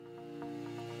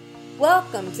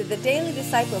Welcome to the Daily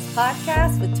Disciples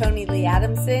podcast with Tony Lee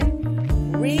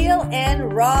Adamson. Real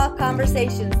and raw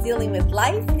conversations dealing with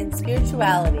life and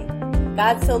spirituality.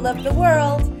 God so loved the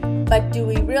world, but do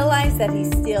we realize that He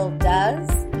still does?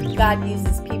 God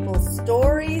uses people's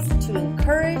stories to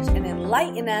encourage and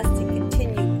enlighten us to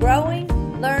continue growing,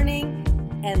 learning,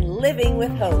 and living with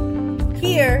hope.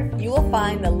 Here, you will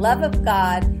find the love of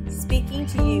God speaking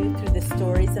to you through the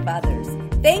stories of others.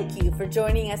 Thank you for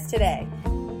joining us today.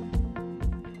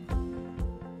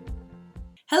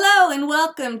 Hello and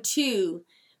welcome to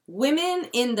Women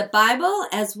in the Bible,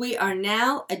 as we are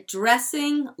now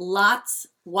addressing Lot's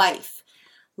wife.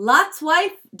 Lot's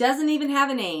wife doesn't even have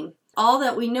a name. All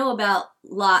that we know about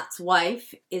Lot's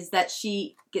wife is that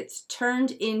she gets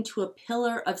turned into a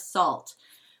pillar of salt.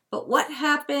 But what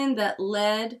happened that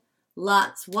led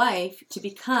Lot's wife to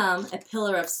become a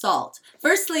pillar of salt?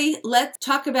 Firstly, let's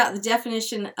talk about the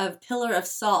definition of pillar of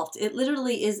salt. It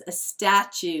literally is a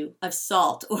statue of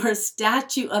salt or a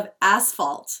statue of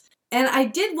asphalt. And I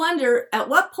did wonder, at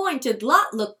what point did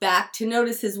Lot look back to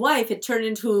notice his wife had turned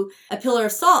into a pillar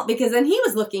of salt? Because then he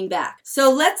was looking back. So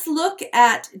let's look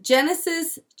at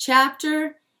Genesis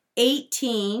chapter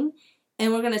 18,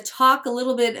 and we're going to talk a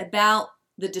little bit about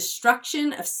the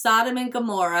destruction of Sodom and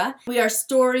Gomorrah. We are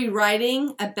story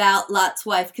writing about Lot's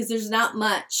wife because there's not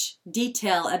much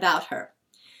detail about her.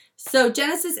 So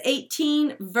Genesis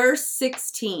 18 verse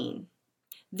 16.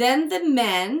 Then the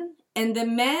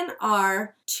men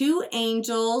are two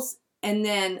angels and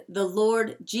then the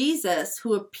Lord Jesus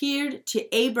who appeared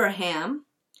to Abraham.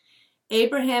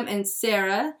 Abraham and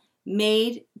Sarah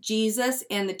made Jesus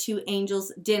and the two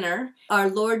angels dinner. Our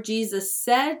Lord Jesus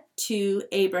said to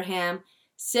Abraham,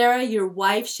 "Sarah, your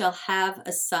wife, shall have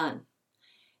a son."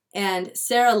 And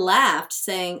Sarah laughed,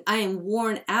 saying, "I am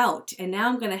worn out, and now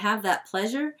I'm going to have that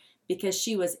pleasure," because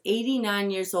she was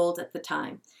 89 years old at the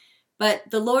time. But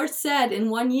the Lord said, "In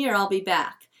 1 year I'll be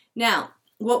back." Now,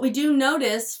 what we do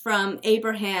notice from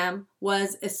Abraham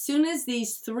was as soon as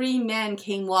these three men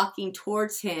came walking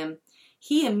towards him,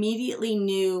 he immediately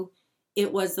knew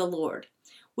it was the Lord,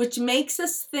 which makes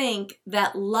us think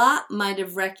that Lot might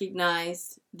have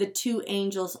recognized the two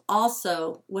angels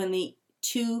also when the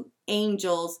two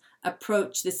angels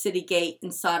approached the city gate in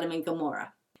Sodom and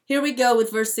Gomorrah. Here we go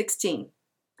with verse 16.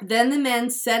 Then the men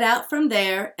set out from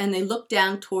there, and they looked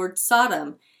down toward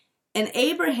Sodom. And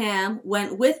Abraham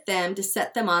went with them to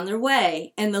set them on their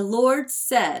way. And the Lord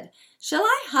said, "Shall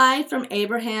I hide from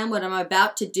Abraham what I'm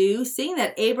about to do, seeing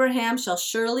that Abraham shall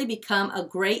surely become a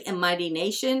great and mighty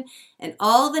nation, and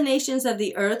all the nations of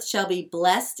the earth shall be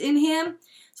blessed in him?"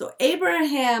 So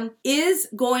Abraham is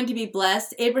going to be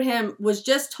blessed. Abraham was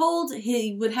just told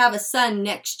he would have a son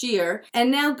next year.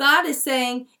 And now God is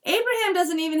saying Abraham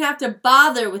doesn't even have to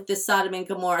bother with this Sodom and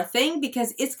Gomorrah thing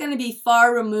because it's going to be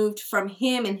far removed from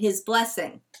him and his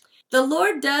blessing. The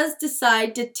Lord does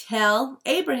decide to tell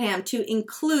Abraham, to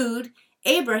include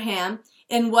Abraham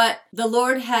in what the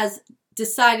Lord has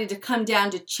decided to come down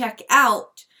to check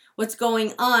out what's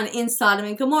going on in Sodom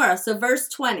and Gomorrah. So verse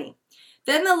 20,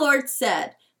 then the Lord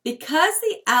said, "Because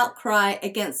the outcry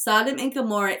against Sodom and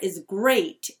Gomorrah is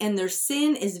great and their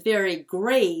sin is very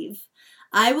grave,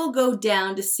 I will go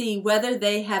down to see whether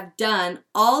they have done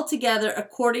altogether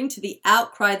according to the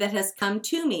outcry that has come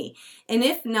to me. And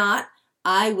if not,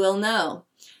 I will know."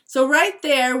 So right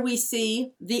there we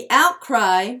see the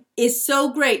outcry is so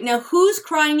great. Now who's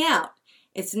crying out?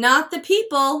 It's not the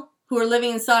people who are living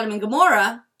in Sodom and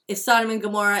Gomorrah if Sodom and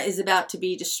Gomorrah is about to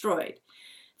be destroyed.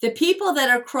 The people that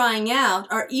are crying out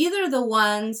are either the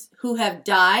ones who have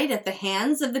died at the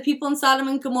hands of the people in Sodom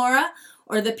and Gomorrah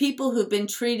or the people who've been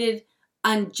treated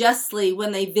unjustly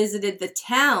when they visited the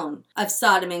town of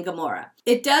Sodom and Gomorrah.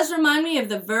 It does remind me of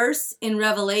the verse in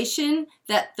Revelation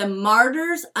that the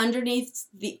martyrs underneath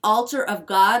the altar of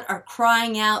God are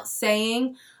crying out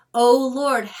saying, "O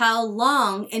Lord, how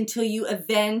long until you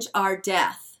avenge our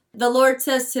death?" The Lord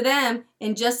says to them,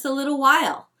 "In just a little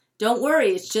while. Don't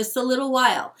worry, it's just a little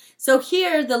while." So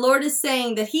here the Lord is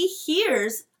saying that He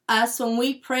hears us when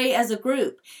we pray as a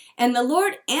group. And the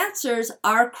Lord answers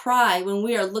our cry when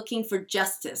we are looking for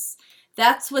justice.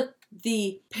 That's what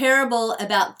the parable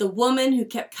about the woman who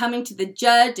kept coming to the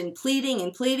judge and pleading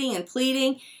and pleading and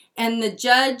pleading. And the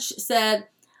judge said,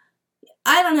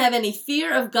 "I don't have any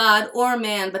fear of God or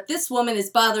man, but this woman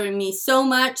is bothering me so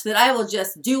much that I will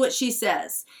just do what she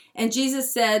says." And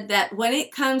Jesus said that when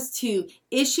it comes to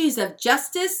issues of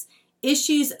justice,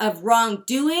 issues of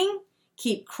wrongdoing,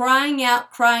 keep crying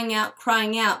out, crying out,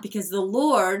 crying out, because the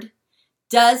Lord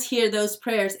does hear those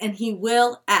prayers and He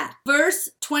will act. Verse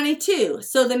 22,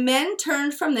 so the men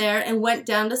turned from there and went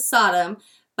down to Sodom,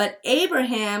 but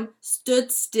Abraham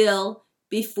stood still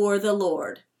before the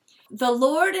Lord. The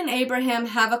Lord and Abraham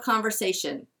have a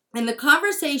conversation, and the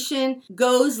conversation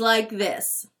goes like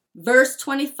this. Verse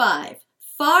 25,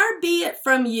 far be it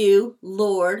from you,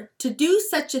 Lord, to do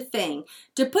such a thing,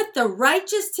 to put the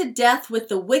righteous to death with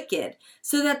the wicked,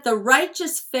 so that the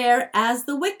righteous fare as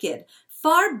the wicked.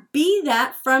 Far be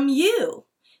that from you.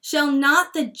 Shall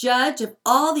not the judge of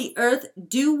all the earth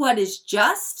do what is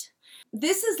just?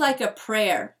 This is like a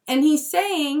prayer, and he's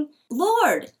saying,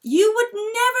 Lord, you would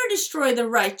never destroy the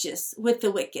righteous with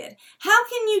the wicked. How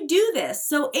can you do this?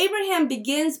 So Abraham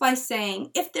begins by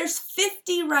saying, if there's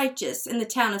 50 righteous in the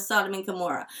town of Sodom and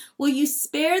Gomorrah, will you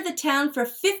spare the town for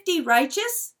 50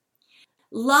 righteous?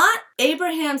 Lot,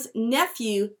 Abraham's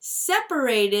nephew,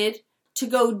 separated to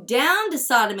go down to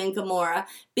Sodom and Gomorrah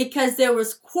because there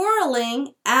was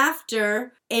quarreling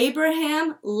after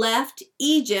Abraham left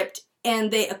Egypt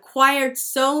and they acquired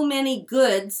so many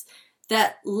goods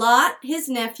that Lot, his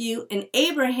nephew, and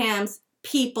Abraham's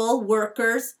people,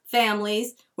 workers,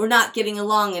 families, were not getting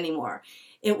along anymore.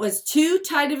 It was too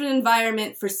tight of an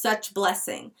environment for such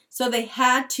blessing, so they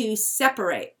had to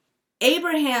separate.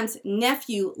 Abraham's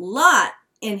nephew, Lot,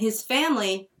 and his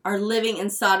family are living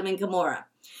in Sodom and Gomorrah.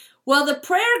 Well, the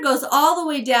prayer goes all the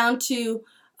way down to,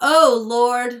 oh,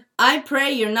 Lord, I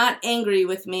pray you're not angry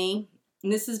with me.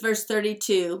 And this is verse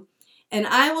 32. And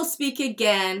I will speak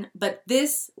again, but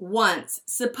this once.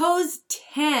 Suppose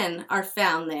 10 are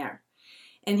found there.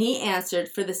 And he answered,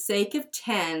 for the sake of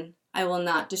 10, I will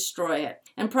not destroy it.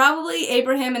 And probably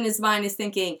Abraham in his mind is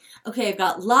thinking, okay, I've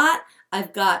got Lot,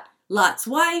 I've got Lot's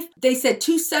wife. They said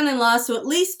 2 son-in-laws, so at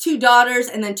least 2 daughters,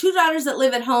 and then 2 daughters that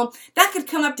live at home. That could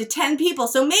come up to 10 people.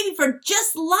 So maybe for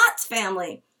just Lot's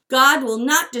family, God will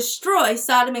not destroy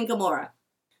Sodom and Gomorrah.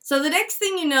 So the next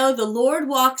thing you know, the Lord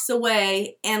walks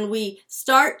away, and we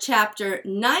start chapter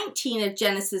 19 of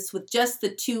Genesis with just the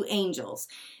 2 angels.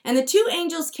 And the 2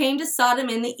 angels came to Sodom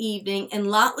in the evening,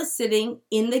 and Lot was sitting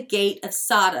in the gate of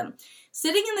Sodom.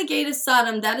 Sitting in the gate of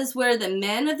Sodom, that is where the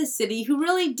men of the city who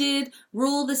really did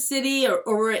rule the city or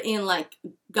were in like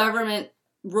government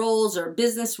roles or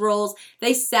business roles,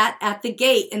 they sat at the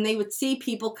gate and they would see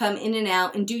people come in and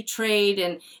out and do trade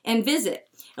and visit.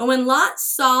 And when Lot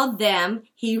saw them,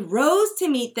 he rose to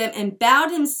meet them and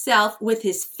bowed himself with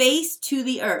his face to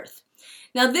the earth.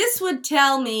 Now this would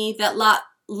tell me that Lot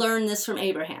learned this from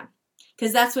Abraham,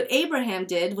 because that's what Abraham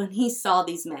did when he saw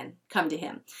these men come to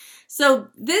him. So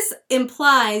this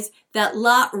implies that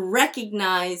Lot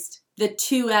recognized the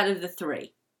 2 out of the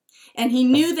 3. And he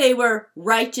knew they were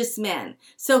righteous men.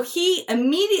 So he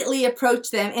immediately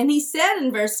approached them and he said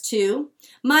in verse 2,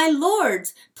 my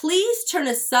lords, please turn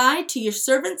aside to your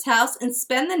servant's house and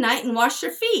spend the night and wash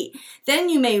your feet. Then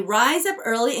you may rise up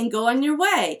early and go on your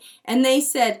way. And they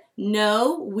said,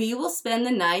 no, we will spend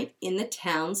the night in the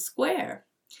town square.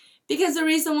 Because the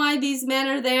reason why these men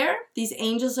are there, these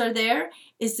angels are there,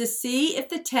 is to see if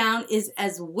the town is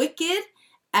as wicked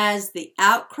as the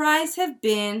outcries have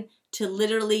been to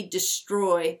literally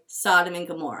destroy Sodom and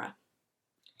Gomorrah.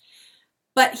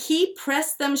 But he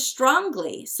pressed them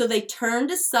strongly, so they turned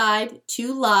aside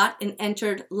to Lot and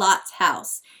entered Lot's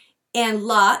house. And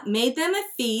Lot made them a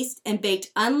feast and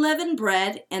baked unleavened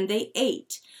bread, and they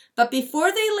ate. But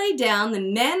before they lay down, the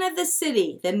men of the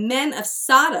city, the men of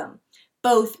Sodom,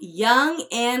 both young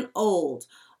and old,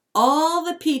 all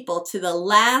the people to the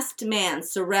last man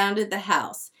surrounded the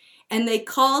house. And they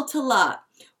called to Lot,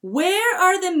 where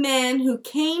are the men who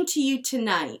came to you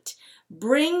tonight?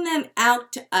 Bring them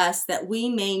out to us that we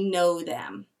may know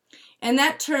them. And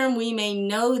that term, we may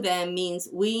know them, means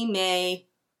we may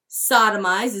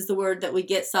sodomize, is the word that we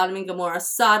get, Sodom and Gomorrah,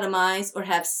 sodomize or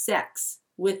have sex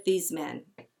with these men.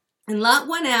 And Lot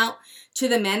went out to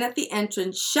the men at the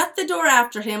entrance, shut the door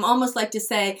after him, almost like to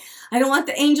say, I don't want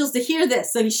the angels to hear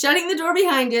this. So he's shutting the door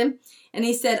behind him. And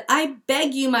he said, I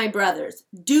beg you, my brothers,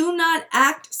 do not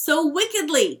act so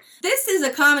wickedly. This is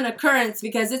a common occurrence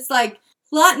because it's like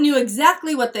Lot knew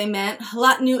exactly what they meant.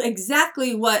 Lot knew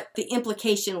exactly what the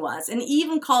implication was and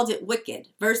even called it wicked.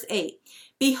 Verse 8,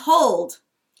 behold,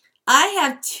 I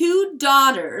have 2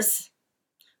 daughters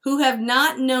who have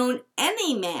not known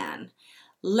any man.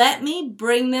 Let me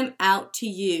bring them out to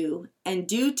you and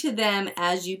do to them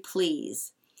as you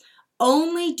please.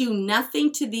 Only do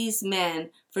nothing to these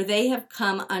men, for they have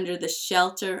come under the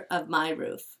shelter of my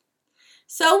roof.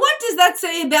 So what does that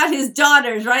say about his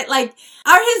daughters, right? Like,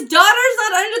 are his daughters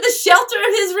not under the shelter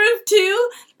of his roof too?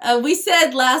 We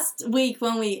said last week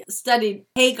when we studied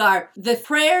Hagar, the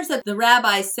prayers that the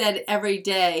rabbis said every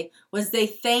day was they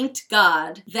thanked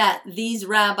God that these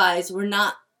rabbis were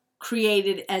not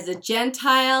created as a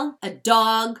Gentile, a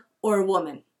dog, or a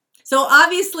woman. So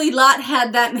obviously Lot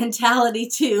had that mentality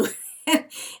too.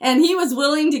 And he was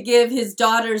willing to give his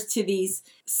daughters to these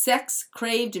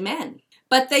sex-craved men.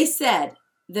 But they said,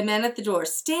 the men at the door,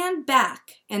 stand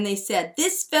back. And they said,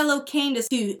 this fellow came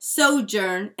to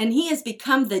sojourn, and he has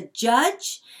become the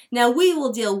judge. Now we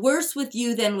will deal worse with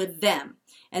you than with them.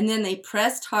 And then they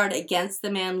pressed hard against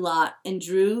the man Lot and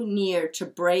drew near to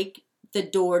break the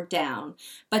door down.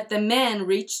 But the men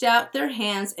reached out their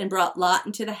hands and brought Lot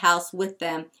into the house with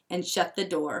them and shut the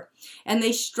door. And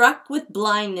they struck with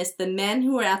blindness the men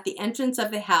who were at the entrance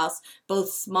of the house,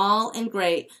 both small and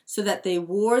great, so that they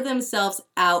wore themselves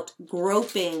out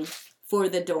groping for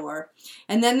the door.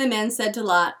 And then the men said to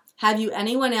Lot, have you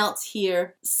anyone else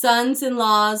here,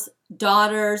 sons-in-laws,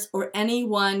 daughters, or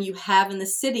anyone you have in the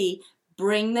city?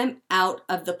 Bring them out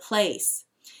of the place.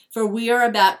 For we are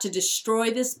about to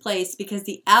destroy this place, because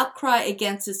the outcry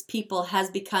against this people has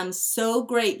become so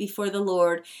great before the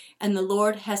Lord, and the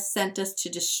Lord has sent us to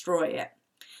destroy it.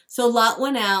 So Lot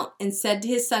went out and said to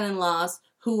his son-in-laws,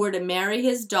 who were to marry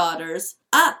his daughters,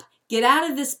 up, get out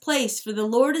of this place, for the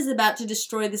Lord is about to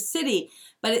destroy the city.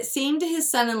 But it seemed to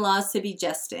his son-in-laws to be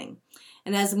jesting.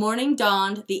 And as morning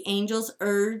dawned, the angels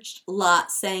urged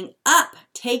Lot, saying, up,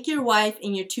 take your wife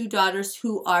and your 2 daughters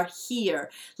who are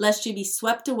here, lest you be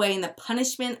swept away in the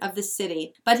punishment of the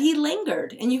city. But he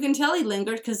lingered, and you can tell he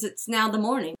lingered because it's now the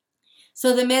morning.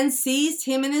 So the men seized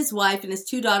him and his wife and his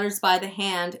 2 daughters by the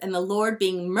hand, and the Lord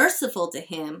being merciful to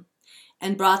him,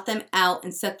 and brought them out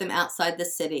and set them outside the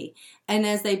city. And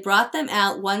as they brought them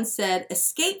out, one said,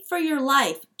 escape for your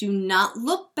life. Do not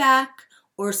look back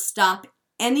or stop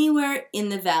anywhere in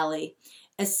the valley.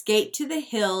 Escape to the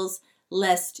hills,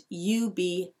 lest you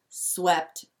be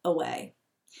swept away.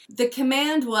 The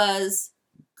command was,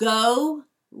 go,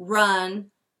 run,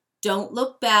 don't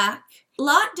look back.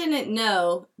 Lot didn't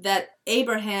know that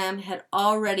Abraham had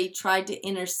already tried to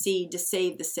intercede to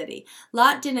save the city.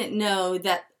 Lot didn't know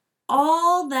that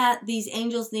all that these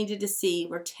angels needed to see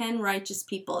were 10 righteous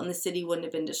people, and the city wouldn't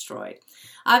have been destroyed.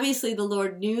 Obviously, the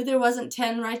Lord knew there wasn't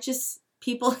 10 righteous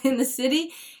people in the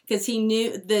city, because he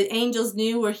knew, the angels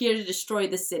knew, we're here to destroy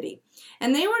the city.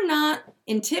 And they were not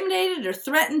intimidated or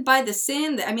threatened by the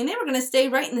sin. I mean, they were going to stay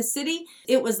right in the city.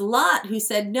 It was Lot who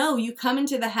said, no, you come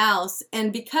into the house.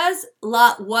 And because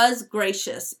Lot was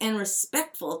gracious and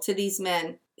respectful to these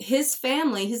men, his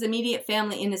family, his immediate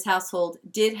family in his household,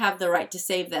 did have the right to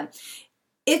save them.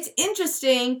 It's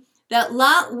interesting that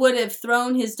Lot would have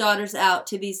thrown his daughters out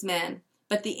to these men,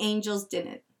 but the angels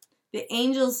didn't. The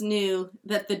angels knew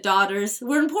that the daughters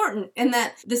were important, and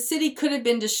that the city could have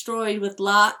been destroyed with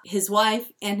Lot, his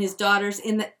wife, and his daughters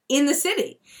in the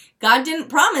city. God didn't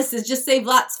promise to just save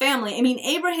Lot's family. I mean,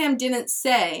 Abraham didn't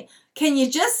say, can you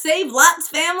just save Lot's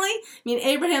family? I mean,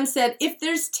 Abraham said, if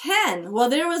there's 10, well,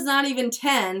 there was not even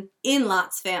 10 in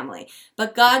Lot's family.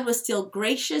 But God was still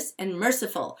gracious and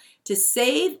merciful to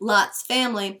save Lot's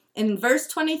family. In verse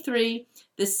 23,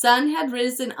 the sun had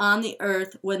risen on the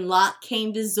earth when Lot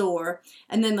came to Zoar,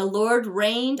 and then the Lord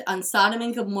rained on Sodom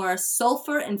and Gomorrah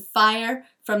sulfur and fire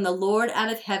from the Lord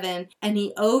out of heaven, and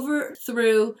he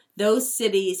overthrew those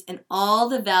cities and all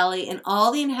the valley and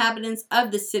all the inhabitants of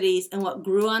the cities and what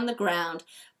grew on the ground.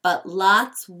 But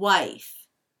Lot's wife,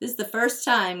 this is the first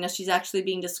time now she's actually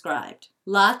being described,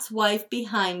 Lot's wife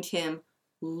behind him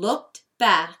looked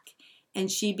back,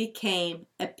 and she became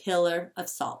a pillar of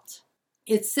salt.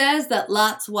 It says that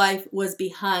Lot's wife was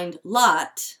behind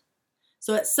Lot.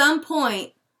 So at some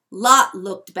point, Lot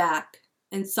looked back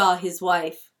and saw his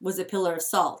wife was a pillar of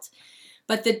salt.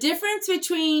 But the difference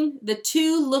between the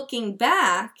two looking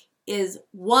back is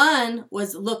one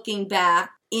was looking back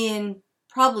in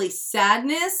probably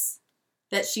sadness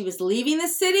that she was leaving the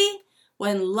city,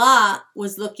 when Lot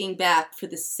was looking back for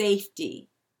the safety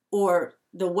or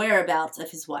the whereabouts of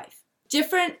his wife.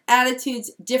 Different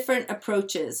attitudes, different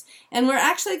approaches. And we're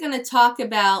actually going to talk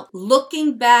about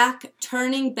looking back,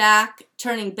 turning back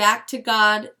to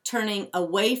God, turning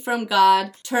away from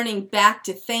God, turning back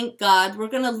to thank God. We're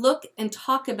going to look and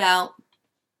talk about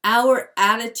our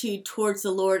attitude towards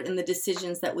the Lord and the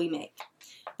decisions that we make.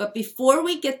 But before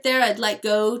we get there, I'd like to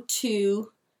go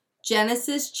to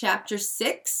Genesis chapter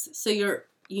 6. So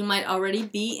you might already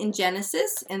be in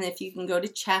Genesis, and if you can go to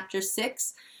chapter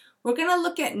 6, we're going to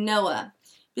look at Noah,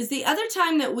 because the other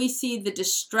time that we see the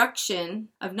destruction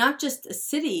of not just a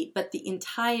city, but the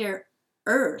entire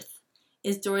earth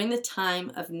is during the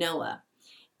time of Noah.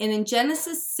 And in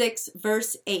Genesis 6,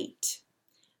 verse 8,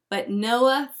 but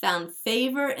Noah found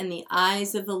favor in the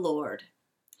eyes of the Lord.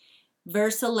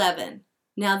 Verse 11,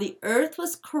 now the earth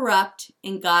was corrupt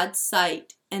in God's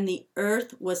sight, and the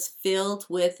earth was filled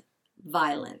with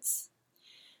violence.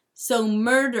 So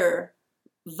murder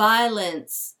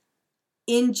violence,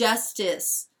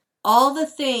 injustice, all the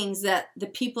things that the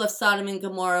people of Sodom and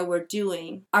Gomorrah were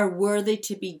doing are worthy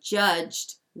to be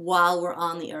judged while we're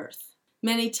on the earth.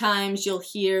 Many times you'll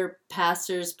hear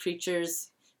pastors,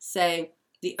 preachers say,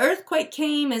 the earthquake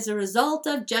came as a result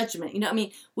of judgment.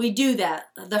 We do that.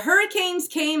 The hurricanes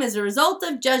came as a result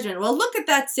of judgment. Well, look at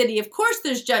that city. Of course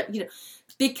there's judgment,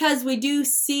 because we do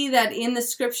see that in the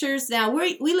scriptures. Now,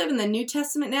 we live in the New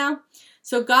Testament now,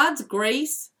 so God's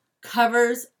grace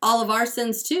covers all of our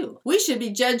sins too. We should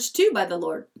be judged too by the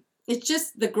Lord. It's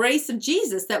just the grace of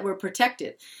Jesus that we're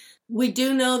protected. We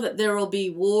do know that there will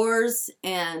be wars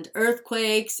and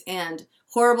earthquakes and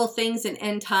horrible things in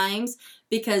end times,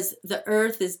 because the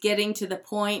earth is getting to the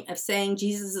point of saying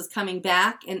Jesus is coming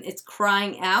back and it's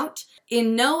crying out.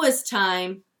 In Noah's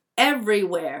time,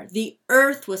 everywhere, the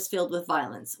earth was filled with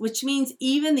violence, which means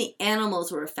even the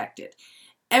animals were affected.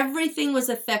 Everything was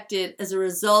affected as a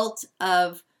result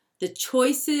of the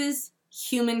choices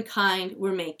humankind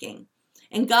were making.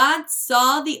 And God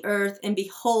saw the earth, and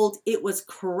behold, it was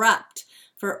corrupt,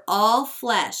 for all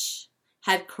flesh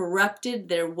had corrupted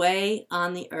their way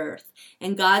on the earth.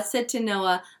 And God said to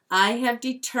Noah, I have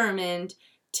determined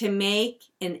to make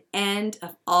an end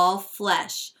of all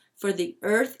flesh, for the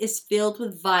earth is filled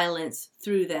with violence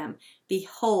through them.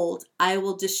 Behold, I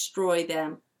will destroy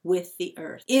them with the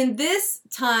earth. In this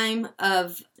time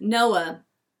of Noah,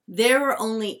 there were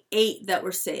only 8 that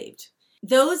were saved.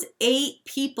 Those 8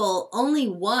 people, only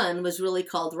one was really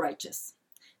called righteous.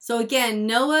 So again,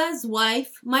 Noah's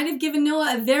wife might have given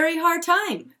Noah a very hard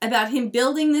time about him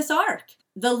building this ark.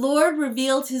 The Lord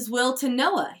revealed his will to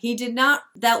Noah. He did not,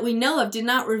 that we know of, did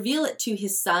not reveal it to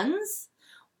his sons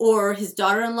or his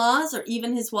daughter-in-laws or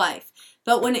even his wife.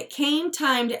 But when it came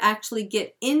time to actually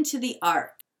get into the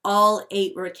ark, all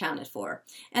 8 were accounted for.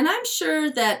 And I'm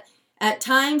sure that at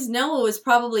times Noah was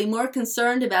probably more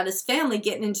concerned about his family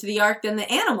getting into the ark than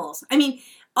the animals.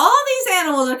 All these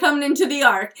animals are coming into the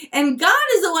ark, and God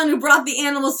is the one who brought the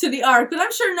animals to the ark. But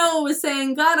I'm sure Noah was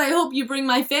saying, God, I hope you bring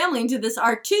my family into this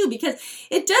ark too, because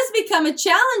it does become a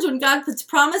challenge when God puts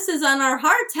promises on our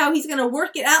hearts, how he's going to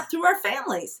work it out through our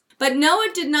families. But Noah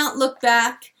did not look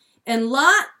back, and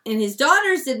Lot and his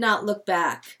daughters did not look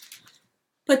back.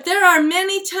 But there are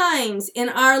many times in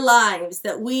our lives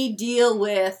that we deal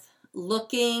with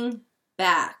looking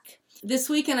back. This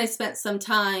weekend I spent some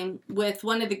time with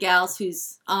one of the gals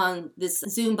who's on this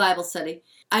Zoom Bible study.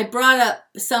 I brought up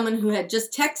someone who had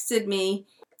just texted me,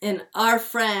 and our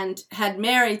friend had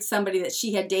married somebody that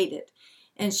she had dated.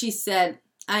 And she said,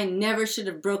 I never should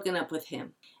have broken up with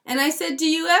him. And I said, do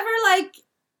you ever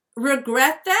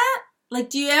regret that?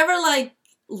 Do you ever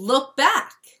look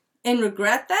back and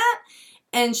regret that?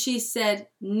 And she said,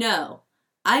 no,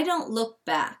 I don't look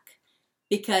back,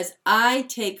 because I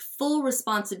take full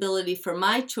responsibility for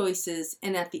my choices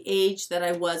and at the age that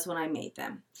I was when I made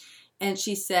them. And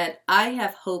she said, I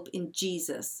have hope in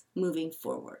Jesus moving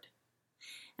forward.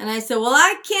 And I said, well,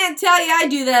 I can't tell you I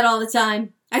do that all the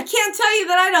time. I can't tell you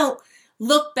that I don't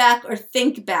look back or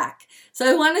think back. So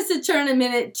I want us to turn a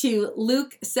minute to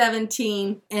Luke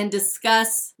 17 and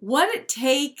discuss what it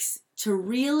takes to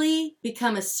really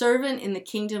become a servant in the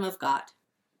kingdom of God.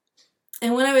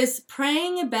 And when I was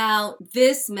praying about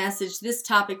this message, this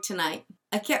topic tonight,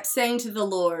 I kept saying to the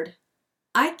Lord,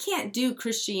 I can't do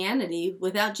Christianity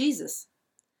without Jesus.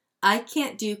 I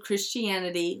can't do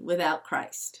Christianity without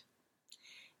Christ.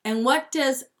 And what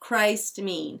does Christ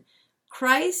mean?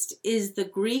 Christ is the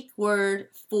Greek word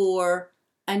for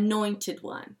anointed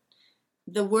one.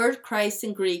 The word Christ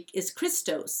in Greek is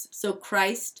Christos, so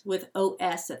Christ with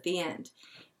O-S at the end.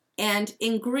 And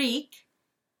in Greek,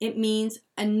 it means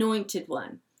anointed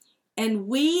one. And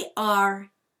we are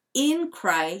in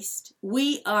Christ,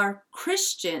 we are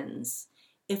Christians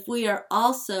if we are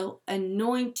also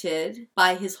anointed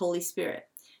by his Holy Spirit.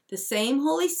 The same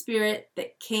Holy Spirit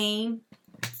that came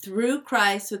through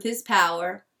Christ with his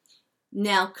power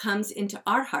now comes into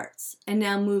our hearts and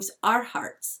now moves our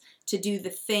hearts to do the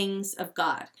things of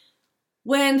God.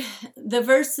 When the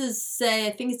verses say,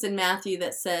 I think it's in Matthew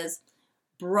that says,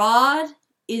 broad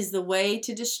is the way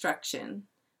to destruction,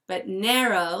 but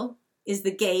narrow is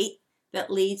the gate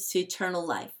that leads to eternal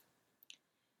life.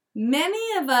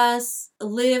 Many of us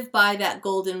live by that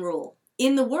golden rule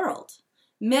in the world.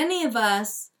 Many of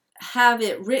us have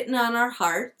it written on our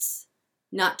hearts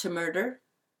not to murder,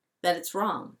 that it's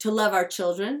wrong, to love our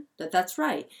children, that that's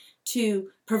right, to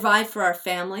provide for our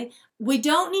family. We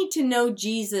don't need to know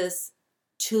Jesus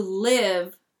to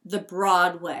live the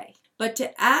broad way, but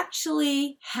to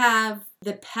actually have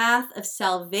the path of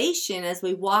salvation as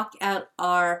we walk out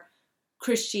our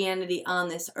Christianity on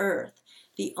this earth.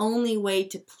 The only way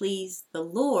to please the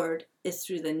Lord is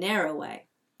through the narrow way.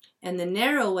 And the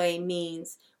narrow way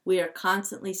means we are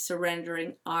constantly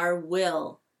surrendering our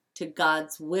will to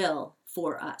God's will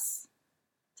for us.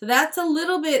 So that's a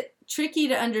little bit tricky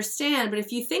to understand, but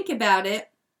if you think about it,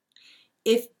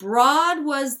 if broad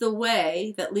was the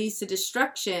way that leads to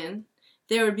destruction,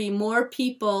 there would be more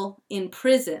people in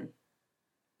prison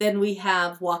than we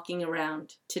have walking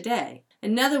around today.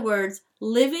 In other words,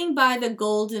 living by the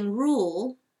golden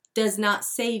rule does not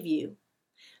save you.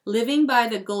 Living by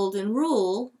the golden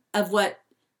rule of what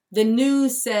the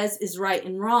news says is right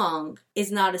and wrong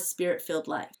is not a spirit-filled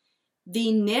life.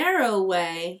 The narrow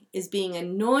way is being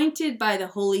anointed by the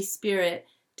Holy Spirit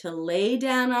to lay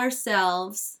down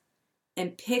ourselves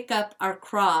and pick up our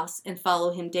cross and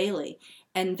follow Him daily.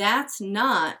 And that's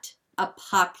not a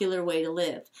popular way to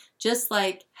live. Just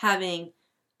like having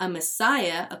a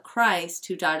Messiah, a Christ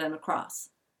who died on a cross.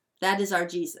 That is our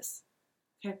Jesus.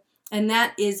 Okay? And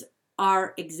that is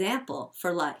our example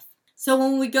for life. So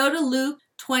when we go to Luke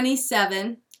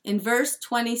 27 in verse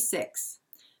 26,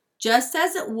 just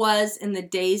as it was in the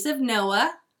days of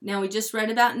Noah, now we just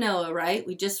read about Noah, right?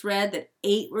 We just read that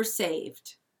 8 were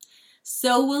saved.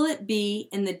 So will it be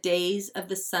in the days of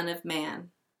the Son of Man.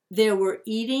 There were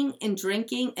eating and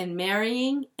drinking and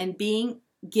marrying and being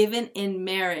given in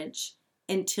marriage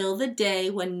until the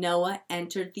day when Noah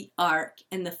entered the ark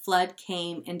and the flood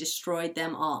came and destroyed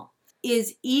them all.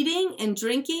 Is eating and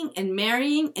drinking and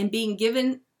marrying and being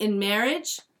given in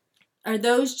marriage, are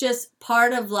those just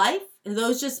part of life? Are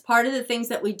those just part of the things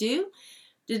that we do?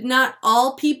 Did not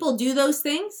all people do those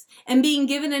things? And being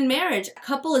given in marriage, a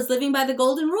couple is living by the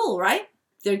golden rule, right?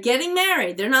 They're getting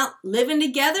married. They're not living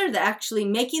together. They're actually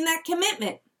making that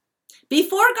commitment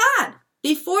before God,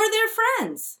 before their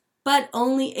friends. But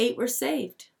only 8 were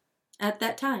saved at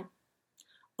that time.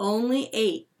 Only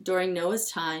 8 during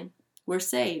Noah's time were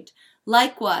saved.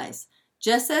 Likewise,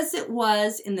 just as it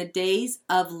was in the days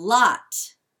of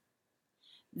Lot,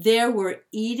 there were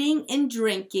eating and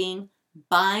drinking,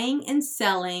 buying and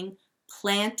selling,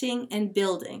 planting and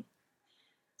building.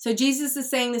 So Jesus is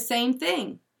saying the same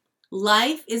thing.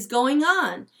 Life is going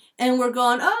on. And we're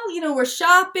going, we're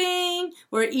shopping,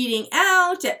 we're eating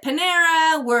out at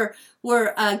Panera,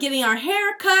 we're getting our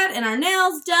hair cut and our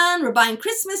nails done, we're buying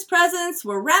Christmas presents,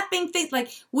 we're wrapping things, like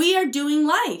we are doing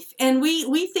life. And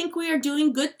we think we are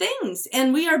doing good things.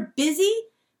 And we are busy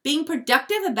being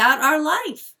productive about our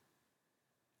life.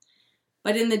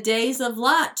 But in the days of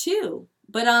Lot too.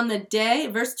 But on the day,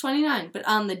 verse 29, but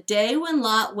on the day when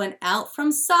Lot went out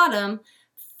from Sodom,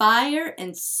 fire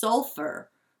and sulfur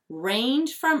rained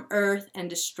from earth and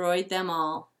destroyed them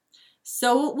all.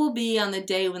 So it will be on the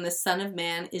day when the Son of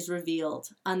Man is revealed.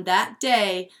 On that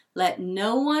day, let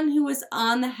no one who is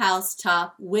on the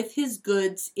housetop with his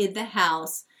goods in the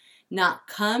house not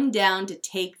come down to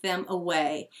take them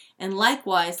away. And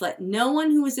likewise, let no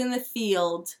one who is in the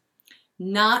field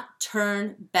not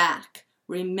turn back.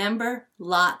 Remember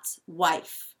Lot's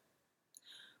wife.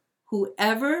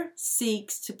 Whoever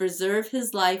seeks to preserve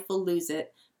his life will lose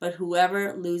it, but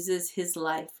whoever loses his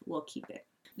life will keep it.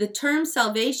 The term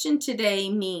salvation today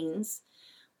means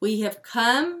we have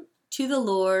come to the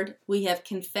Lord, we have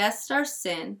confessed our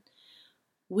sin,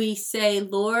 we say,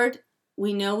 Lord,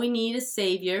 we know we need a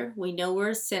Savior, we know we're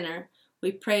a sinner,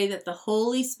 we pray that the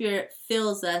Holy Spirit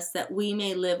fills us that we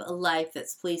may live a life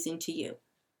that's pleasing to you.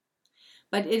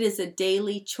 But it is a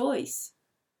daily choice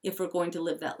if we're going to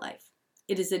live that life.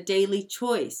 It is a daily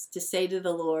choice to say to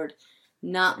the Lord,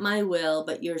 not my will,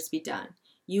 but yours be done.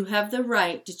 You have the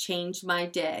right to change my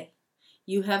day.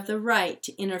 You have the right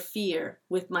to interfere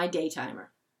with my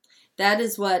daytimer. That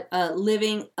is what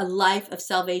living a life of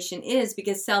salvation is,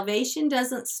 because salvation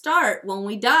doesn't start when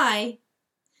we die.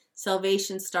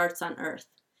 Salvation starts on earth.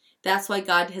 That's why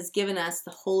God has given us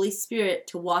the Holy Spirit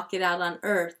to walk it out on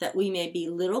earth, that we may be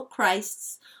little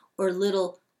Christs or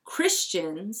little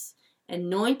Christians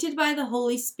anointed by the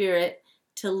Holy Spirit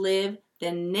to live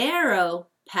the narrow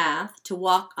path, to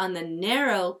walk on the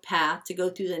narrow path, to go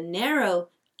through the narrow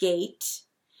gate,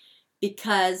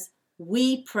 because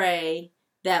we pray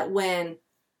that when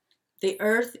the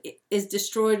earth is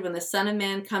destroyed, when the Son of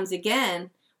Man comes again,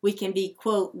 we can be,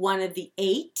 quote, one of the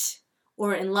 8,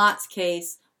 or in Lot's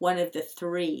case, one of the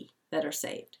 3 that are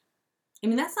saved. I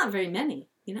mean, that's not very many.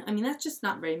 That's just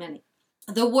not very many.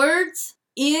 The words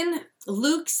in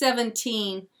Luke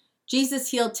 17, Jesus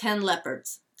healed 10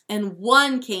 leopards, and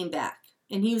 1 came back,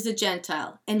 and he was a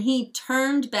Gentile, and he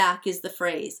turned back is the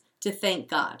phrase, to thank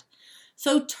God.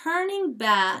 So turning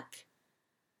back,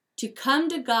 to come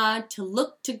to God, to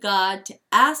look to God, to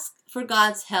ask for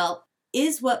God's help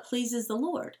is what pleases the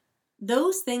Lord.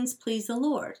 Those things please the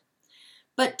Lord.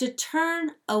 but to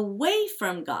turn away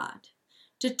from God,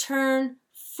 to turn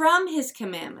from his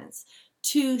commandments,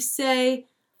 to say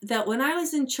that when I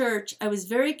was in church, I was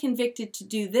very convicted to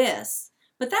do this,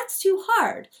 but that's too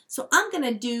hard, so I'm going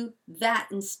to do that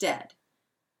instead.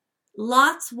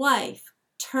 Lot's wife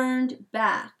turned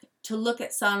back to look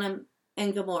at Sodom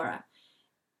and Gomorrah.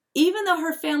 Even though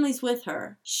her family's with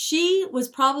her, she was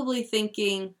probably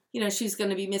thinking, she's going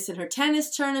to be missing her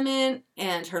tennis tournament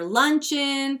and her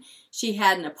luncheon. She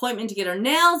had an appointment to get her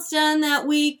nails done that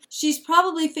week. She's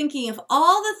probably thinking of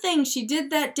all the things she did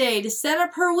that day to set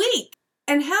up her week.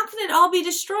 And how can it all be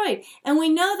destroyed? And we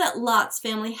know that Lot's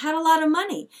family had a lot of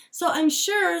money. So I'm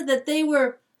sure that they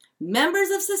were members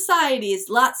of society as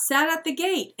Lot sat at the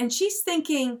gate. And she's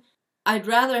thinking, I'd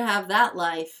rather have that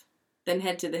life than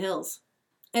head to the hills.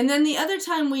 And then the other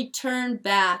time we turn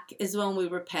back is when we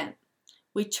repent.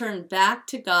 We turn back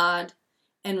to God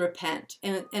and repent.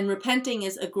 And repenting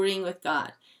is agreeing with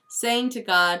God. Saying to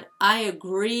God, I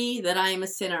agree that I am a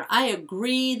sinner. I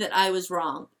agree that I was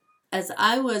wrong. As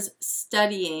I was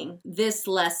studying this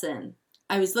lesson,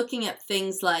 I was looking at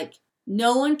things like,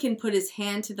 no one can put his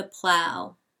hand to the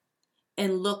plow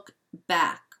and look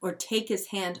back or take his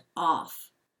hand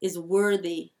off is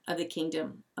worthy of the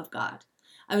kingdom of God.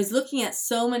 I was looking at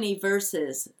so many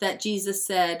verses that Jesus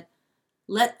said,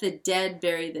 let the dead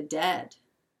bury the dead.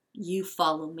 You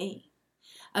follow me.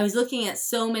 I was looking at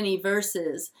so many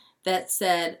verses that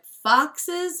said,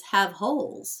 foxes have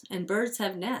holes and birds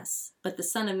have nests, but the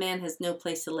Son of Man has no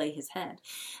place to lay his head.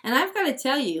 And I've got to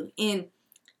tell you, in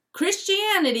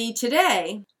Christianity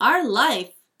today, our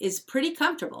life is pretty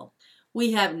comfortable.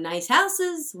 We have nice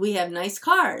houses. We have nice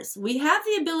cars. We have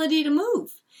the ability to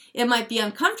move. It might be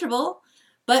uncomfortable,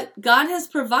 but God has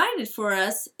provided for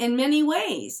us in many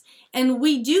ways. And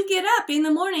we do get up in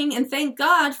the morning and thank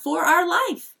God for our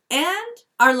life and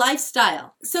our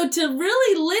lifestyle. So to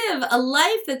really live a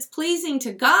life that's pleasing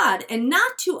to God and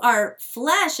not to our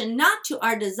flesh and not to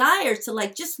our desires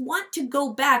to just want to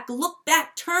go back, look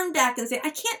back, turn back and say, I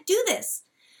can't do this.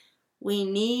 We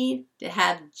need to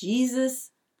have Jesus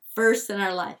first in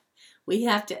our life. We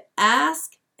have to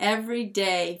ask every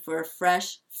day for a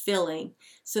fresh filling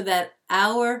so that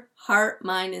our heart,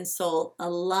 mind, and soul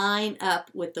align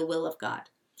up with the will of God.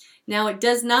 Now, it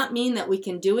does not mean that we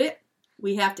can do it.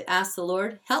 We have to ask the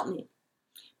Lord, help me.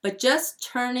 But just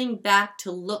turning back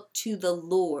to look to the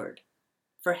Lord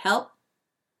for help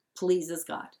pleases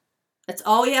God. That's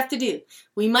all we have to do.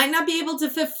 We might not be able to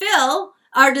fulfill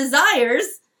our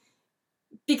desires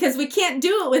because we can't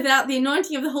do it without the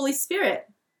anointing of the Holy Spirit.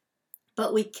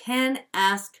 But we can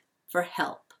ask for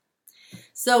help.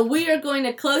 So we are going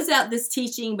to close out this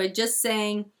teaching by just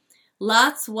saying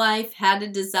Lot's wife had a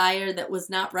desire that was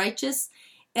not righteous.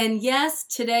 And yes,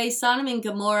 today Sodom and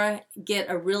Gomorrah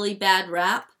get a really bad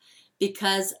rap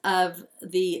because of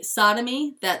the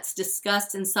sodomy that's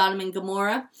discussed in Sodom and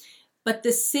Gomorrah. But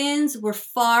the sins were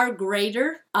far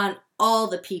greater on all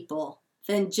the people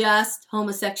than just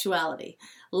homosexuality.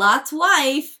 Lot's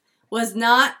wife was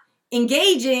not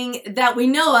engaging that we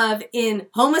know of in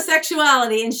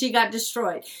homosexuality, and she got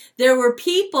destroyed. There were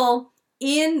people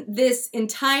in this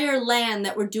entire land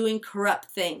that were doing corrupt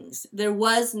things. There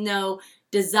was no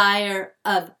desire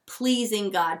of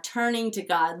pleasing God, turning to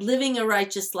God, living a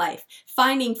righteous life,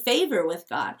 finding favor with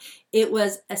God. It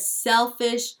was a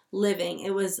selfish living.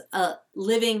 It was a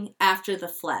living after the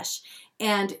flesh.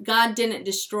 And God didn't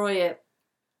destroy it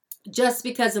just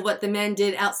because of what the men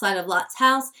did outside of Lot's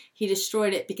house. He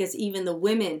destroyed it because even the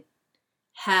women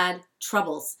had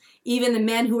troubles. Even the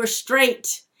men who were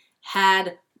straight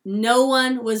no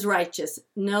one was righteous.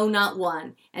 No, not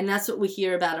one. And that's what we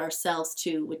hear about ourselves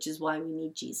too, which is why we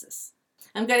need Jesus.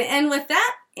 I'm going to end with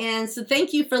that. And so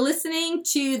thank you for listening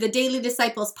to the Daily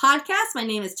Disciples podcast. My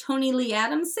name is Tony Lee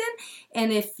Adamson.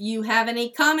 And if you have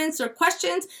any comments or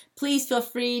questions, please feel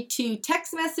free to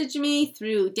text message me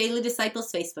through Daily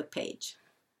Disciples Facebook page.